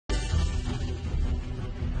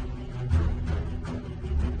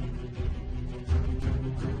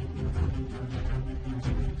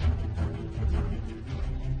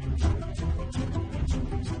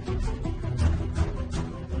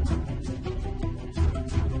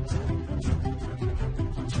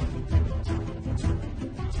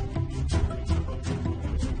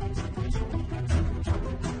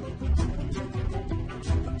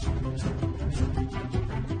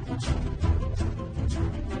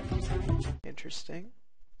Interesting.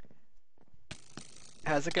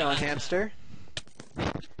 How's it going, hamster?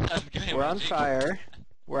 We're on fire.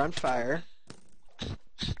 We're on fire.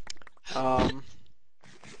 That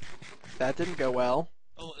didn't go well.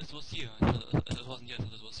 Oh, it was you. It wasn't you, I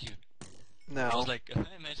thought it was you. No. I was like, hey,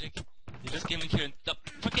 Magic. You just came in here and stop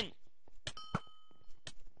fucking...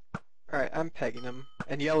 Alright, I'm pegging them.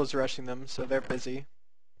 And Yellow's rushing them, so they're busy.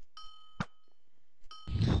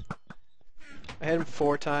 I hit him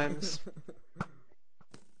 4 times.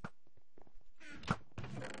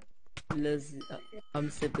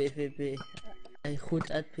 Amste PvP. En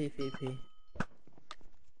goed uit PvP.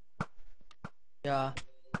 Ja.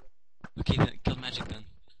 Okay, then kill Magic then.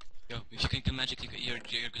 Yo, if you can kill Magic, you're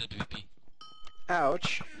good at PvP.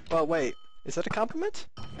 Ouch. Well, wait. Is that a compliment?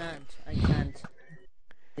 I can't.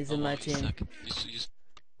 He's in my You team. suck.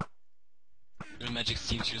 Your Magic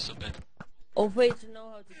seems you're so bad. Oh wait, to know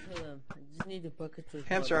how to kill him. I just need a bucket to...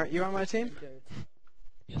 Hamster, aren't you on my team?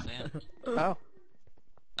 Yes, I am. Oh.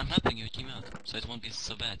 I'm helping your team out, so it won't be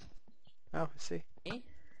so bad. Oh, I see. Eh?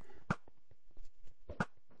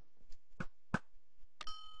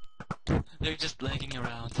 They're just lagging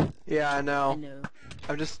around. Yeah, I I know. know.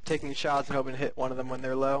 I'm just taking shots and hoping to hit one of them when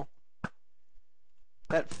they're low.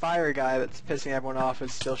 That fire guy that's pissing everyone off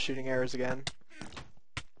is still shooting arrows again.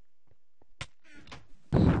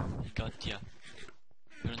 God, yeah.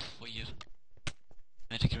 You're on fire.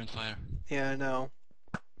 Magic, you're on fire. Yeah, I know.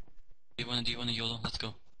 Do you wanna YOLO? Let's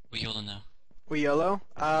go. We YOLO now. We YOLO?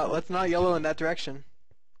 Let's not YOLO in that direction.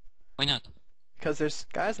 Why not? Because there's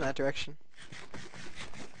guys in that direction.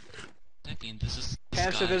 Exactly, and this is...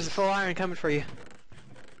 Hamster, there's a full iron coming for you.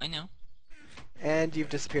 I know. And you've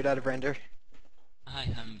disappeared out of render.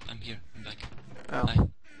 Hi, I'm here. I'm back. Oh. Hi.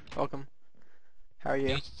 Welcome. How are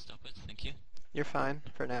you? Wait, stop it. Thank you. You're fine,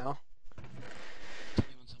 for now. Tell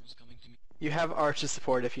me when someone's coming to me. You have Arch's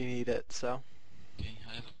support if you need it, so... Okay,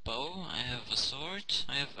 I have a bow, I have a sword,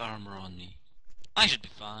 I have armor on me. I should be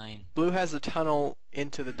fine. Blue has a tunnel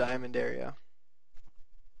into the diamond area.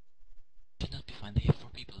 Should not be fine. They have 4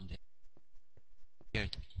 people in there.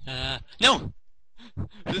 Weird. No!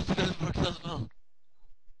 This doesn't work as well.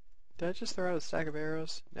 Did I just throw out a stack of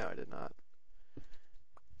arrows? No, I did not.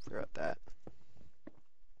 Throw out that.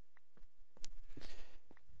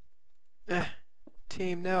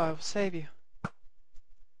 Team, no, I will save you.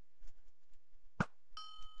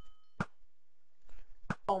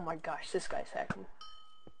 Oh my gosh, this guy's hacking.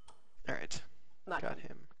 Alright, Not got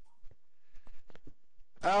him.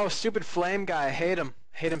 Oh, stupid flame guy, I hate him.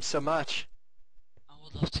 Hate him so much. I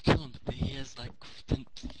would love to kill him, but he has like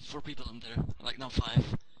 4 people in there. Like, no,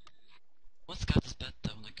 5. What's got this bad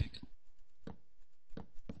though? Like,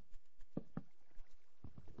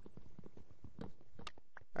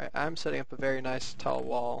 Alright, I'm setting up a very nice tall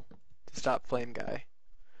wall to stop flame guy.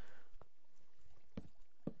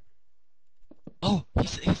 oh,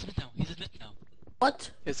 he's mid now. He's at mid now. What?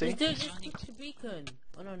 Is he? He's doing He's this running. with the beacon.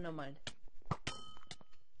 Oh no, never mind.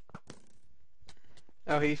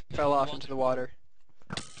 Oh, he fell off into the water.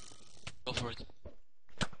 Go for it.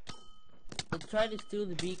 They tried to steal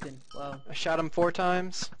the beacon. Wow. I shot him 4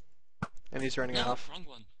 times, and he's running No, off. wrong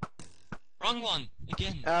one. Wrong one!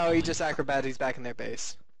 Again! Oh, he just acrobated, he's back in their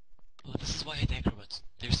base. Oh, this is why I hate acrobats.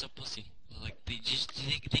 They're so pussy. Like,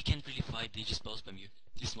 they can't really fight, they just bow spam you.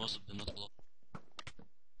 At least most of them, not all.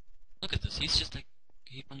 Look at this, he's just like,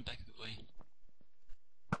 he went back away.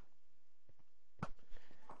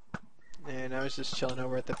 And I was just chilling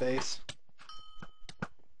over at the base.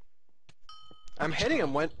 I'm hitting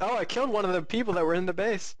him when— oh, I killed one of the people that were in the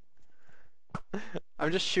base.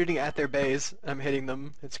 I'm just shooting at their base. I'm hitting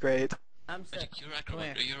them. It's great. Hamster. Magic, you're Come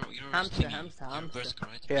acrobat, here. you're Hamster, thingy. hamster, You're hamster. berserker,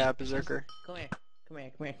 right? Yeah, berserker. Come here. Come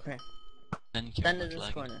here, come here, come here. Then you're Stand in not this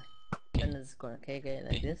lagging. corner. Stand in this corner. Okay,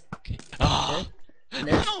 like this. Okay. Ah! And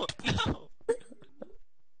this. No! No!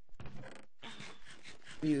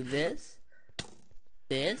 You this.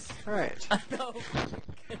 This. Alright. No.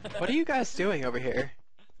 What are you guys doing over here?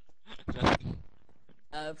 Nothing.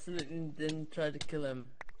 I absolutely didn't try to kill him.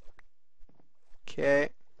 Okay.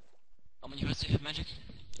 How many hearts do you have, Magic?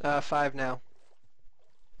 5 now.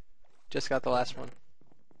 Just got the last one.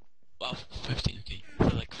 Wow, 15, okay.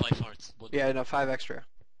 So like 5 hearts. What? Yeah, no, 5 extra.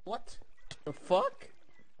 What? The fuck?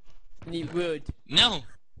 You would. No!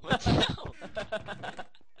 What? No!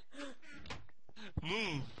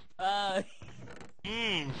 Move!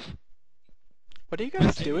 Move! What are you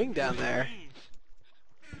guys doing down there?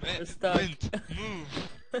 We're stuck. Wind, move!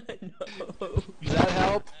 No. Does that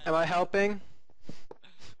help? Am I helping?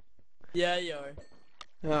 Yeah, you are.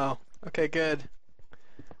 Oh, okay, good.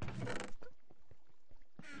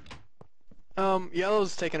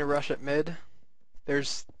 Yellow's taking a rush at mid.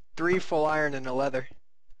 There's 3 full iron and a leather.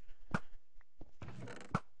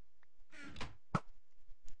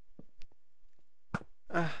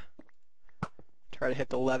 Ah, try to hit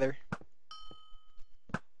the leather.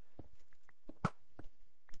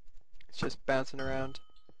 It's just bouncing around.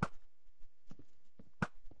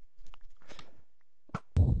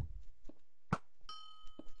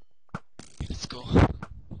 Let's go.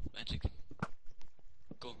 Magic.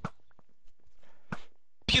 Go.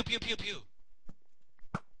 Pew pew pew pew!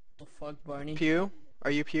 Oh fuck, Barney. Pew?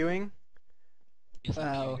 Are you pewing? Yes, I'm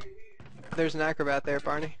Wow. pewing. There's an acrobat there,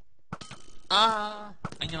 Barney. Ah!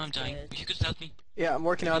 I know I'm dying. Dead. You could help me. Yeah, I'm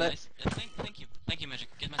working That'd on be it. nice. Thank you. Thank you, Magic.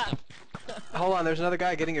 Get my stuff. Hold on, there's another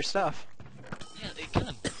guy getting your stuff. Yeah, kill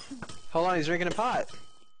him. Hold on, he's drinking a pot.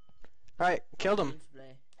 Alright, killed him.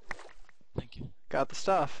 Display. Thank you. Got the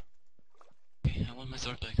stuff. Okay, I want my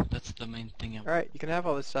sword back. That's the main thing. Alright, you can have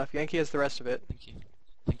all this stuff. Yankee has the rest of it. Thank you.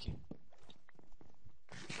 Thank you.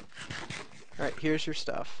 Alright, here's your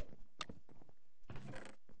stuff.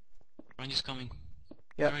 Ronnie's coming.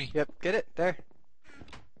 Yep, Hurry. yep, get it. There.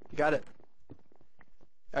 You got it.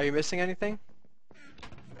 Are you missing anything?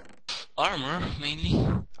 Armor, mainly.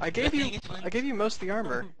 I gave you Dang it, man. I gave you most of the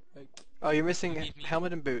armor. Oh, you're missing Give me-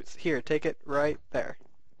 helmet and boots. Here, take it right there.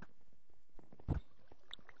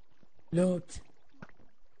 Loot.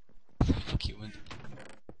 Fuck you, Wind.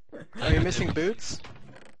 Are you missing boots?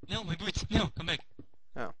 No, my boots. No, come back.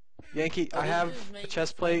 Yankee, I This have is a making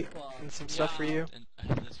chest plate fun for- and some stuff for Wow. you. And I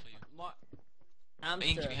have this for you.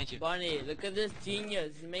 Hamster, behind you. Barney, look at this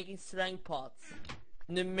genius. He's making strength pots.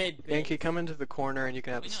 In the mid bit. Yankee, come into the corner and you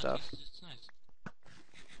can have Why the not? stuff. It's nice.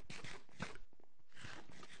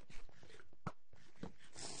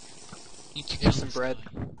 Need to kill Here's some this bread.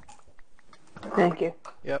 guy. Thank you.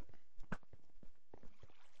 Yep.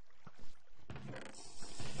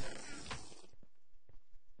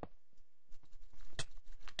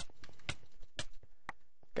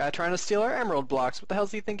 Guy trying to steal our emerald blocks. What the hell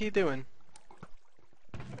does he think he's doing?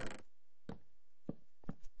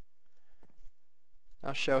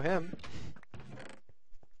 I'll show him.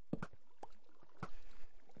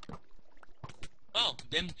 Oh,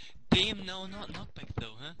 damn no knockback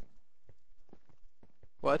though, huh?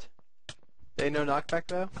 What? They no knockback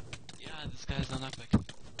though? Yeah, this guy's no knockback.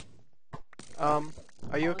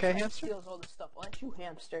 Are you Oh, okay, this guy hamster? steals all the stuff. Aren't you,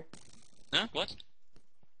 hamster? Huh? What?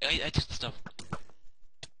 I took the stuff.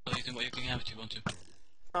 So you can have it if you want to.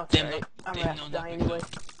 Oh, it's Damn, alright. no- I'm damn, gonna have no to die knockback anyway.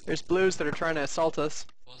 There's blues that are trying to assault us.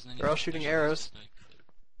 Wasn't They're all anything shooting special, arrows. just like-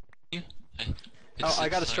 Yeah. Oh, I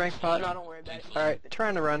got a It's strength like- pot. No, don't worry about it. Alright,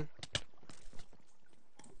 trying to run.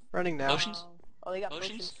 Running now. Potions? Oh, they got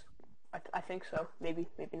Potions? potions. I think so. Maybe,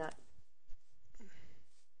 maybe not.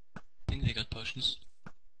 I think they got potions.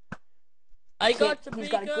 I Can't- got the He's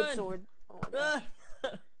beacon! got a good sword. Oh my gosh.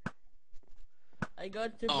 I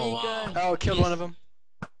got the Oh, wow. beacon! Oh, killed one of them.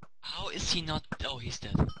 How is he not? Oh, he's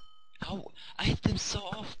dead. How? I hit him so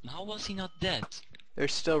often. How was he not dead? They're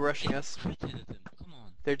still rushing us. Crit hit him. Come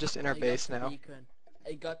on. They're just in our I base got the now. beacon.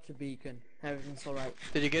 I got the beacon. Everything's alright.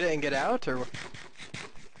 Did you get it and get out, or?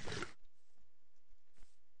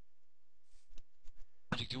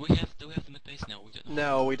 Magic, do we have the mid base now? We don't.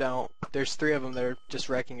 No, we don't. There's 3 of them that are just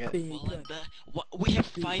wrecking it. Well, Beacon. we have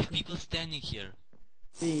 5 people standing here.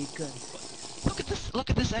 Beacon. Look at this! Look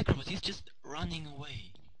at this acrobat. He's just running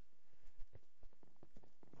away.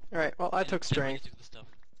 Alright, well, I And took the Rani strength. took the stuff.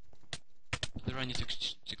 The Rani took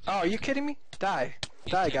the Oh, are you kidding me? Die.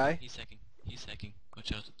 Die, guy. He's hacking. He's hacking.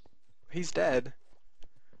 Watch out. He's dead.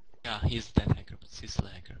 Yeah, he's dead hacker, but he's still a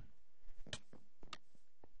hacker.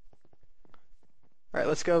 Alright,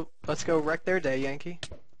 let's go wreck their day, Yankee.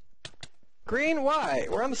 Green, why?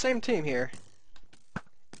 We're on the same team here.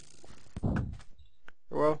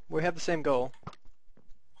 Well, we have the same goal.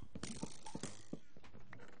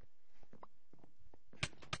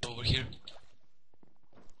 Over here.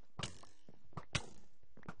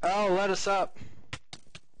 Oh, let us up.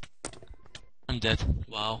 I'm dead.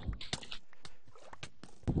 Wow.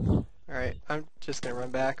 Alright, I'm just gonna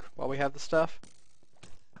run back while we have the stuff.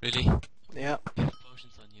 Really? Yep. You have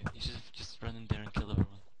potions on you. You should have just run in there and kill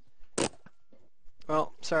everyone.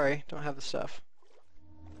 Well, sorry, don't have the stuff.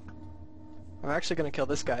 I'm actually gonna kill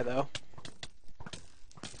this guy, though.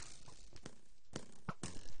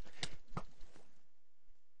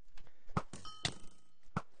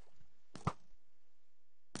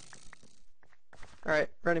 Alright,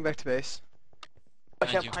 running back to base.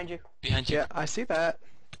 Watch out you. behind you. Behind you. Yeah, I see that.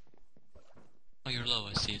 Oh, you're low.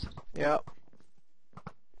 I see it. Yep.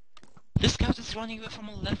 This scout is running away from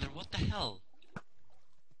a leather. What the hell?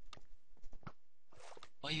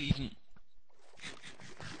 Why are you even?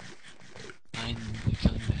 Fine, you're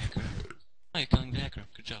killing the hacker. Oh, you're killing the hacker.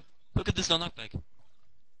 Good job. Look at this no knockback.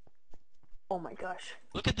 Oh my gosh.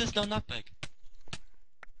 Look at this no knockback.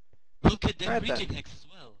 Look at them Alright then. regen hacks as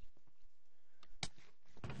well.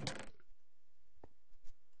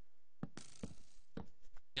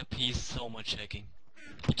 Yep, he's so much hacking.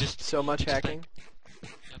 He just So much he just, hacking.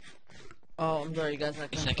 Oh, I'm sorry guys, I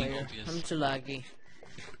He's can't play hacking here. obvious. I'm too laggy.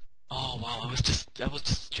 Oh wow, I was just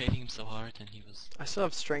strafing him so hard, and he was I still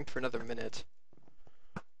have strength for another minute.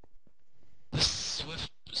 the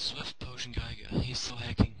swift potion guy. He's so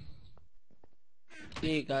hacking.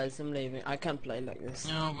 See you guys, I'm leaving. I can't play like this.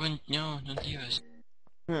 No, don't leave us.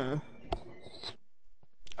 Hmm.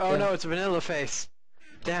 Oh Yeah. no, it's Vanilla Face.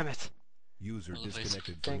 Damn it. User Otherwise,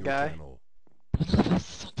 disconnected same from your guy. channel. No, that's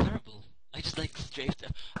so terrible. I just like strafed.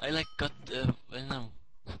 I like got I don't know,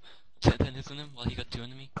 10 hits on him while he got 2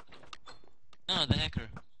 on me. Ah, the hacker.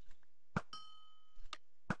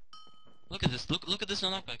 Look at this. Look at this no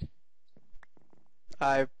knockback.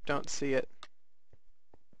 I don't see it.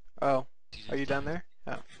 Oh, Jesus, are you down damn it.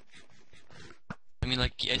 there? Oh. I mean,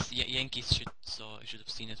 like, yes, Yankees should have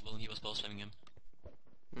seen it when he was ball spamming him.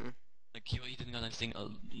 Hmm. Like, he didn't got anything,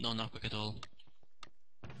 no knockback at all.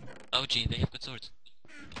 Oh gee, they have good swords.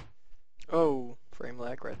 Oh, frame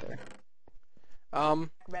lag right there.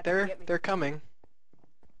 Rat, They're get me. they're coming.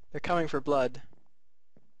 They're coming for blood.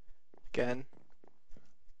 Again.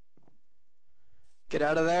 Get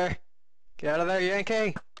out of there! Get out of there,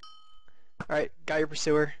 Yankee! Alright, got your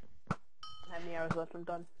pursuer. How many hours left? I'm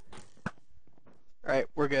done. Alright,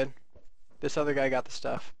 we're good. This other guy got the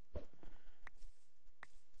stuff.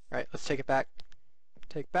 Alright, let's take it back.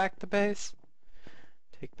 Take back the base.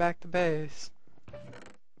 Take back the base.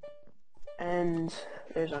 And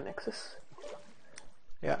there's our Nexus.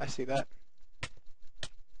 Yeah, I see that.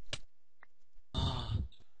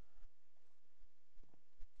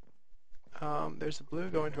 Ah, There's a blue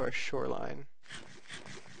going to our shoreline.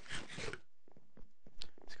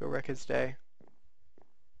 Let's go wreck his day.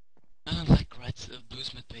 I don't like Red's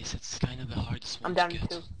Bluesmith base. It's kind of the hardest one I'm down to to get.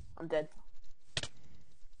 2. I'm dead.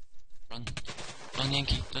 Run, run,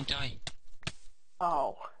 Yankee! Don't die.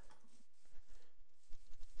 Oh.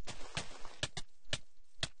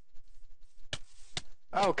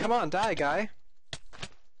 Oh, come on, die, guy!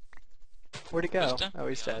 Where'd he go? Who's that? Oh,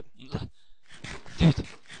 he's dead. Dude,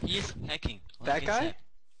 he is hacking. Like That I guy? said.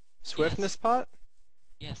 Swiftness pot?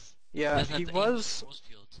 Yes. Yeah, Doesn't he have the aim was... force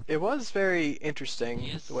field. It was very interesting, He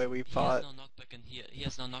has, the way we he fought. has no knockback and he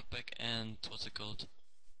has no knockback and what's it called?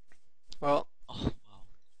 Well, Oh wow.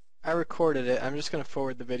 I recorded it. I'm just gonna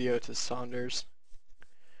forward the video to Saunders.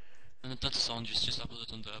 And not a song, just upload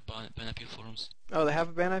it on the Banapil forums. Oh, they have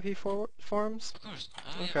a Ban IP forums? Of course.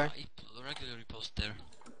 Okay. I regularly post there.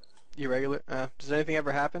 You regular? Does anything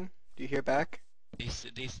ever happen? Do you hear back? They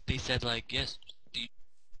said like yes,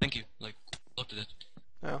 thank you, like looked at it.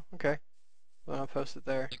 Oh, okay. Well, I'll post it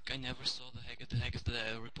there. Like I never saw the hackers that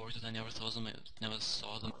I reported. I never saw them. I never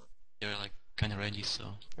saw them. They're like kind of ready. So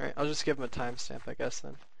Alright, I'll just give him a timestamp, I guess,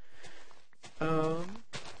 then.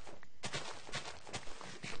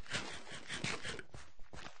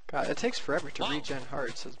 God, it takes forever to Wow. regen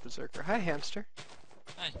hearts, says Berserker. Hi, hamster.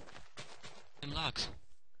 hi, them logs.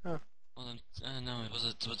 Oh. Well, no, it was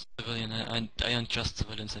a civilian. I don't trust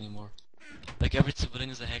civilians anymore. Like every civilian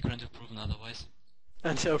is a hacker until proven otherwise.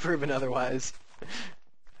 Until proven otherwise.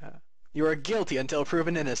 You are guilty until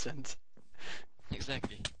proven innocent.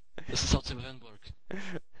 Exactly. This is how civilians work.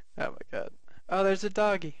 Oh my god. Oh, there's a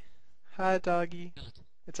doggy. Hi, doggy. Kill it.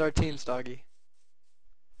 It's our team's doggy.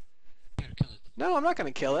 Here, kill it. No, I'm not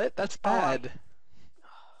gonna kill it. That's Oh, bad.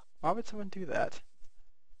 Why would someone do that?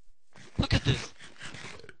 Look at this.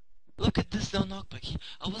 Look at this no knockback.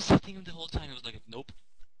 I was hitting him the whole time. I was like, nope,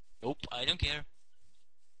 nope, I don't care.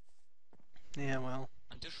 Yeah, well.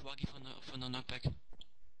 I'm too swaggy for no knockback.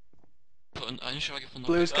 I'm swaggy for knockback.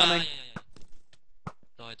 Blue's coming. Yeah.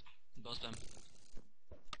 Died. Boss spam.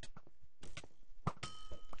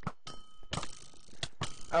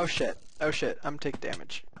 Oh shit. Oh shit. I'm taking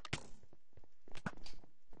damage.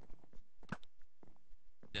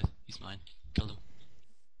 Dead. He's mine. Killed him.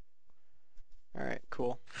 Alright,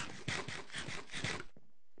 cool.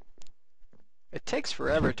 It takes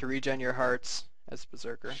forever to regen your hearts as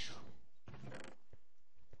Berserker.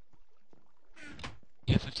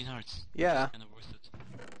 You have 15 hearts. Yeah. Kinda worth it.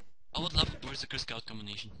 I would love a Berserker Scout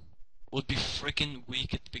combination. Would be freaking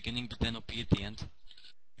weak at the beginning, but then OP at the end.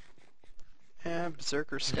 Yeah,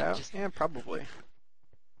 Berserker Scout? just- Yeah, probably.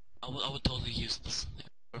 I would totally use this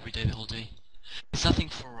every day, the whole day. It's nothing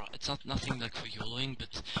for nothing like for YOLOing,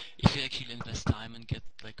 but if you actually invest time and get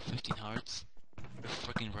like 15 hearts, you're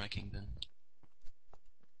freaking wrecking then.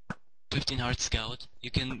 15 heart scout,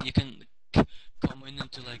 you can come in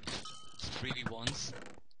into like 3v1s,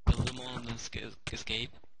 kill them all and then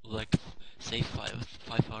escape. Like, save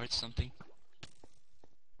five hearts, something.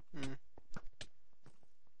 Hmm.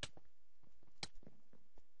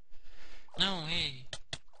 No, hey!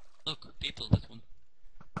 Look, people, that one.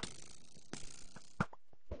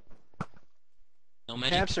 No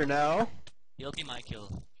magic. Hamster, no. He'll be my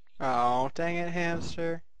kill. Oh, dang it,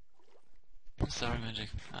 hamster. Sorry, magic.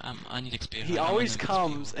 I need XP. He always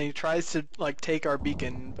comes and he tries to like take our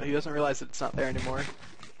beacon, but he doesn't realize that it's not there anymore.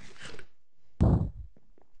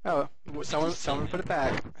 Oh, someone put it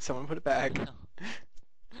back. Someone put it back.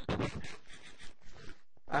 No.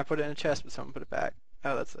 I put it in a chest, but someone put it back.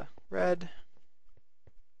 Oh, that's a red.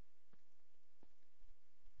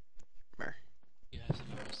 Come here. You have some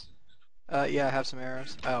arrows. Yeah, I have some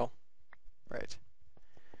arrows. Oh, right.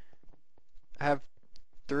 I have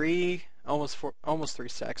almost 3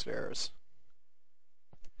 stacks of arrows.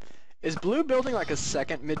 Is blue building like a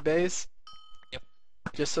second mid base? Yep.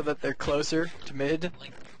 Just so that they're closer to mid?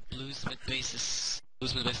 Like, Blue's mid base is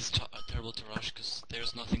terrible to rush because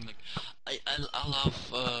there's nothing like. I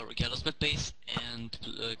love Yellow's mid base and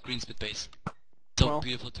Green's mid base. So Well,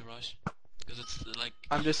 beautiful to rush because it's like.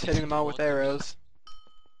 I'm just it's hitting in them the all with water. arrows.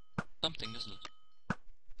 Something, isn't it?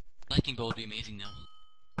 Lightning bolt would be amazing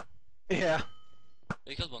now. Yeah,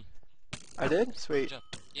 You killed one. I did? Good Sweet. job.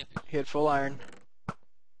 Yep. He had full iron.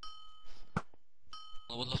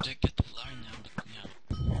 I would love to get the flyer now, but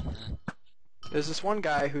yeah. There's this one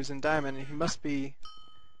guy who's in diamond, and he must be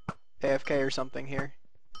AFK or something here.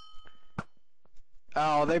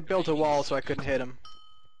 Oh, they built a wall so I couldn't hit him.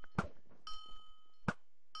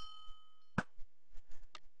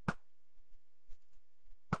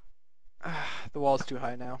 The wall's too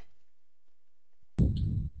high now.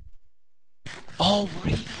 Oh,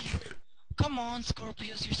 really? Come on,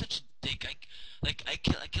 Scorpius, you're such a dick. I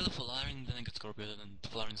kill a Falarian and then I get Scorpius and the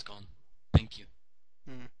Falarian's gone. Thank you.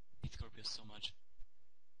 I hate Scorpius so much.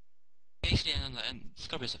 Actually, and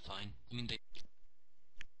Scorpius are fine. I mean,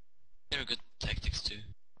 they're good tactics too.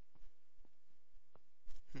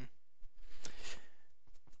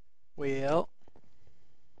 Well,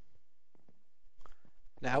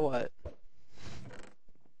 now what?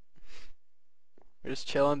 We're just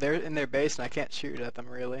chilling. They're in their base and I can't shoot at them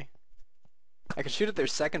really. I can shoot at their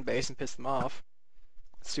second base and piss them off.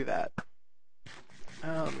 Let's do that.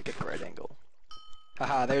 Let me get the right angle.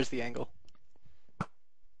 Haha, there's the angle.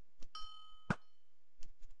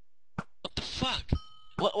 What the fuck?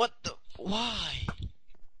 What the? Why?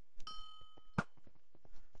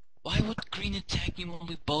 Why would Green attack me when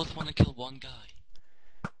we both want to kill one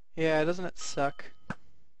guy? Yeah, doesn't it suck? I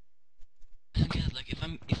don't get it. Like,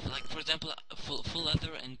 if like, for example, full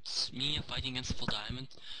leather and me are fighting against full diamond,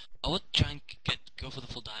 I would try and go for the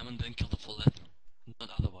full diamond, then kill the full leather, not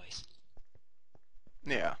otherwise.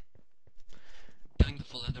 Yeah. Killing the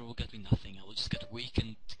full leather will get me nothing. I will just get weak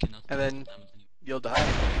and cannot And kill then the diamond anymore. you'll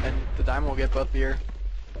die, and the diamond will get both of your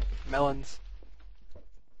melons.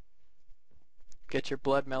 Get your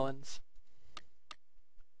blood melons.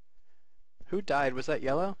 Who died? Was that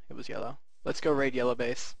yellow? It was yellow. Let's go raid yellow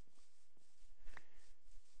base.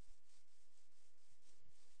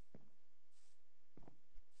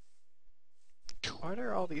 What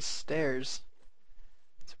are all these stairs?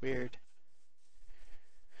 It's weird.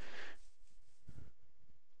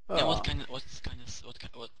 Yeah, Oh, what's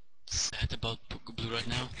sad about blue right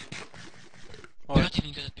now? We're what? not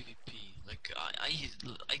even good at PvP. Like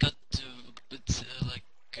I got like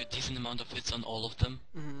a decent amount of hits on all of them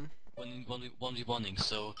Mm-hmm. when 1v1ing.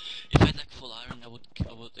 So if I had like full iron,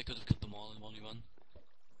 I could have killed them all in 1v1.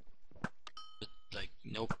 But like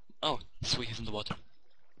nope. Oh, sweet, he's in the water.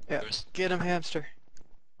 Yeah, First. get him, hamster.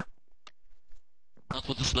 Not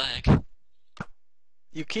with this lag.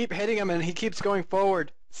 You keep hitting him and he keeps going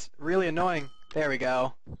forward. It's really annoying. There we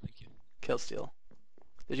go. Thank you. Kill steal.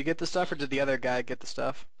 Did you get the stuff or did the other guy get the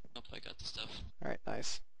stuff? Nope, I got the stuff. Alright,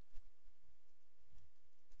 nice.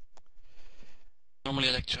 Normally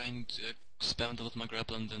I like trying to spam it with my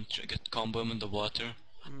grapple and then get combo him in the water.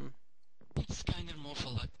 Mm. It's kinda more for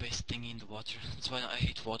luck-based thingy in the water. That's why I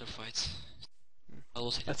hate water fights. I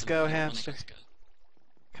always hate Let's it go, when I hamster. get scared.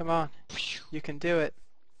 Come on. You can do it.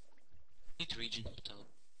 Need region, but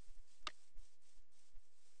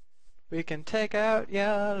We can take out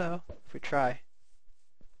yellow if we try.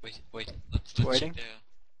 wait, let's Waiting? check their...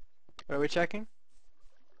 What are we checking?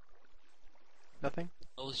 Nothing?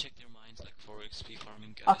 Always check their minds, like for XP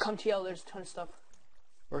farming guys. I'll come to yellow, there's a ton of stuff.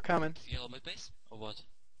 We're coming. Yellow mid base? Or what?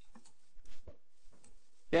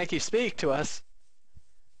 Yankee, speak to us.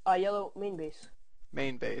 Yellow main base.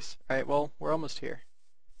 Main base. Alright, well, we're almost here.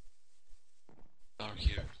 Are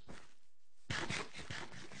here.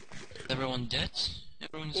 Everyone dead?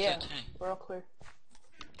 Everyone's Yeah, dead, hey. we're all clear.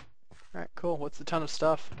 Alright, cool. What's the ton of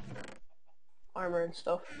stuff? Armor and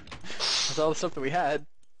stuff. That's all the stuff that we had.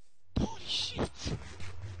 Holy shit!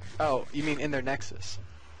 Oh, you mean in their nexus?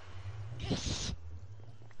 Yes!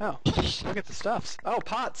 Oh, Holy shit! look at the stuffs. Oh,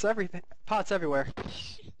 pots, everything. Pots everywhere.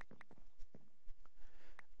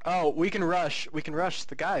 Oh, we can rush. We can rush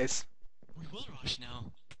the guys. We will rush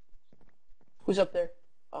now. Who's up there?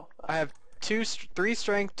 Oh, I have 3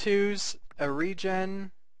 strength 2s, a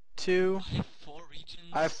regen 2. I have 4 regions.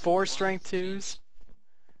 I have 4 1 strength 2s. exchange.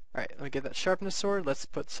 Alright, let me get that sharpness sword. Let's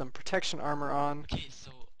put some protection armor on. Okay,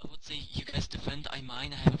 so I would say you guys defend, I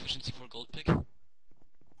mine, I have efficiency for gold pick.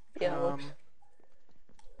 yeah, it works.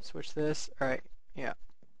 Switch this. Alright, yeah.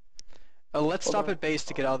 Let's Hold stop on. at base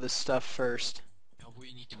to get all this stuff first. Yeah,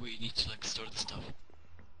 we need to like store the stuff.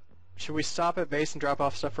 Should we stop at base and drop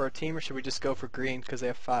off stuff for our team, or should we just go for green because they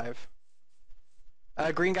have 5?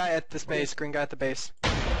 Green guy at this base. Green guy at the base.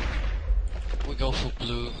 We go for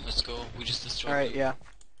blue, let's go. We just destroy Alright, blue. yeah.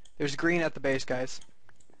 There's green at the base, guys.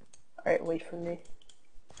 Alright, wait for me.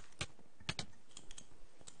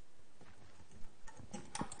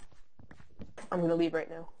 I'm gonna leave right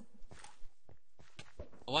now.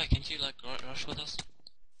 Why can't you like rush with us?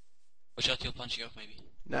 Watch out, he'll punch you off maybe.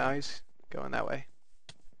 No, he's going that way.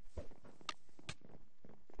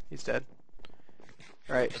 He's dead.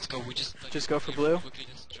 Alright, Let's go, we just like, Just go for quickly- blue? Quickly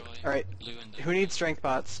destroy Alright. blue and then who needs strength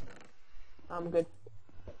pots? I'm good.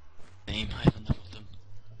 name, I have enough of them.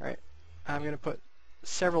 Alright, I'm gonna put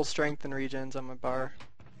several strength and regens on my bar.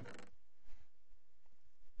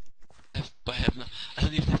 I have no, I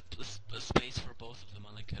don't even have a space for both of them.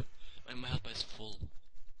 I like my health bar is full.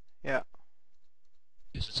 Yeah.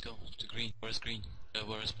 Yes, let's go to green. Where's green?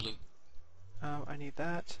 Where is blue? I need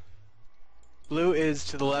that. Blue is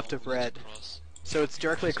to the left of we need to red, cross. so it's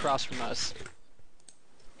directly across from us.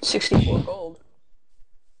 64 gold.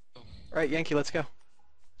 Alright, Yankee, let's go.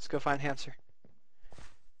 Let's go find Hamster.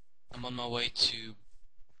 I'm on my way to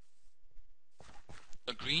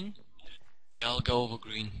a green. I'll go over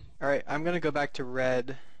green. Alright, I'm gonna go back to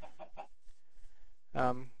red.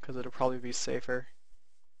 Because it'll probably be safer.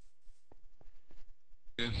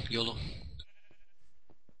 YOLO.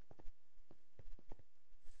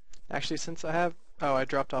 Actually, since I have... Oh, I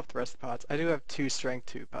dropped off the rest of the pots. I do have 2 strength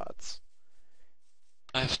 2 pots.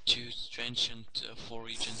 I have 2 strange and 4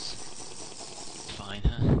 regions. Fine,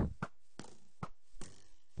 huh?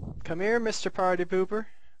 Come here, Mr. Party Pooper.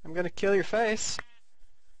 I'm gonna kill your face.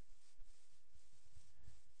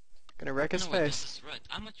 Gonna wreck his No, wait, face. this is red.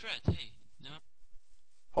 I'm at red. Hey, no.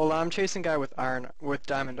 Hold on, I'm chasing guy with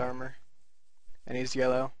diamond armor. And he's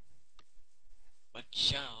yellow.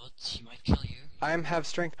 Watch out, he might kill you. I have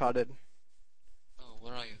strength potted. Oh,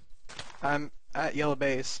 where are you? I'm at yellow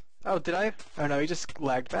base. Oh, did I? Oh no, he just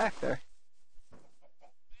lagged back there.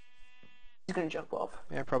 He's gonna jump off.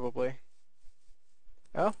 Yeah, probably.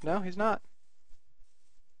 Oh, no, he's not.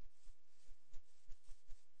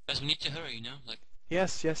 Guys, we need to hurry, you know? Like,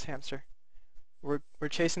 Yes, yes, Hamster. We're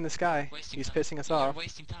chasing this guy. wasting He's time. pissing us You're off.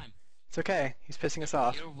 wasting time. It's okay. He's pissing us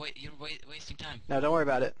off. You're wasting time. No, don't worry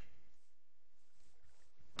about it.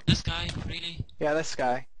 This guy, really? Yeah, this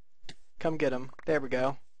guy. Come get him. There we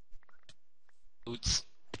go. Boots.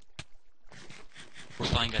 We're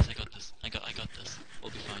fine, guys. I got this. I got this.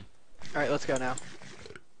 We'll be fine. Alright, let's go now.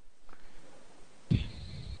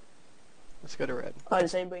 Let's go to red.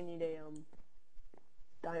 Does anybody need a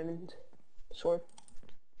diamond sword?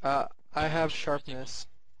 I have sharpness.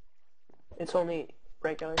 It's only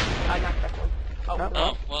regular. I knocked that one. Oh, Oh. no.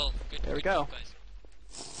 Oh, well, good. There we good go. job, guys.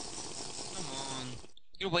 Come on.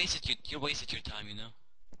 You wasted your time, you know.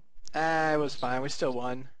 Ah, it was fine. We still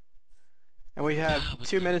won. And we have Yeah, but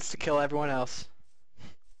 2 minutes to kill everyone else.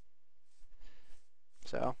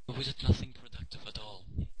 So. But we did nothing productive at all.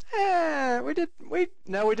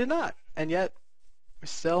 No, we did not. And yet, we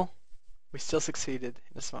still succeeded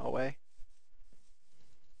in a small way.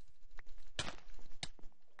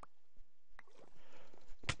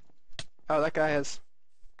 Oh, that guy has...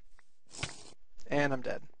 And I'm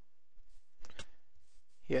dead.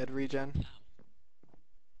 He had regen.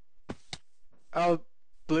 Oh,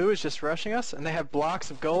 blue is just rushing us, and they have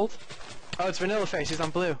blocks of gold. Oh, it's Vanilla Face. He's on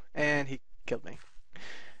blue, and he killed me.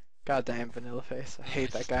 God damn Vanilla Face. I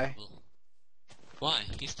hate that He's guy. terrible. Why?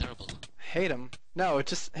 He's terrible. I hate him. No, it's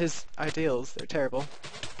just his ideals. They're terrible.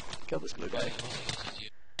 Kill this blue guy.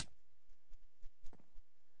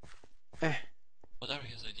 Eh. What are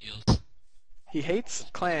his ideals? He hates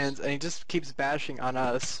clans, and he just keeps bashing on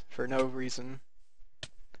us for no reason.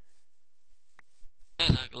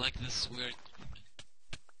 Yeah, like this weird...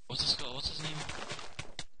 What's his name?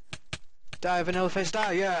 Die, Vanilla Face,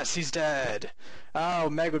 die! Yes, he's dead! Oh,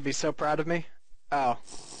 Meg would be so proud of me. Oh.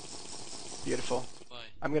 Beautiful. Why?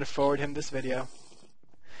 I'm gonna forward him this video.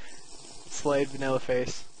 Slayed Vanilla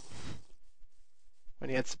Face. When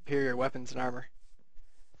he had superior weapons and armor.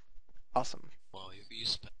 Awesome. Wow, you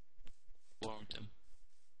warmed him.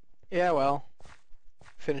 Yeah, well.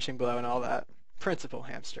 Finishing blow and all that. Principal,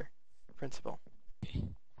 hamster. Principal.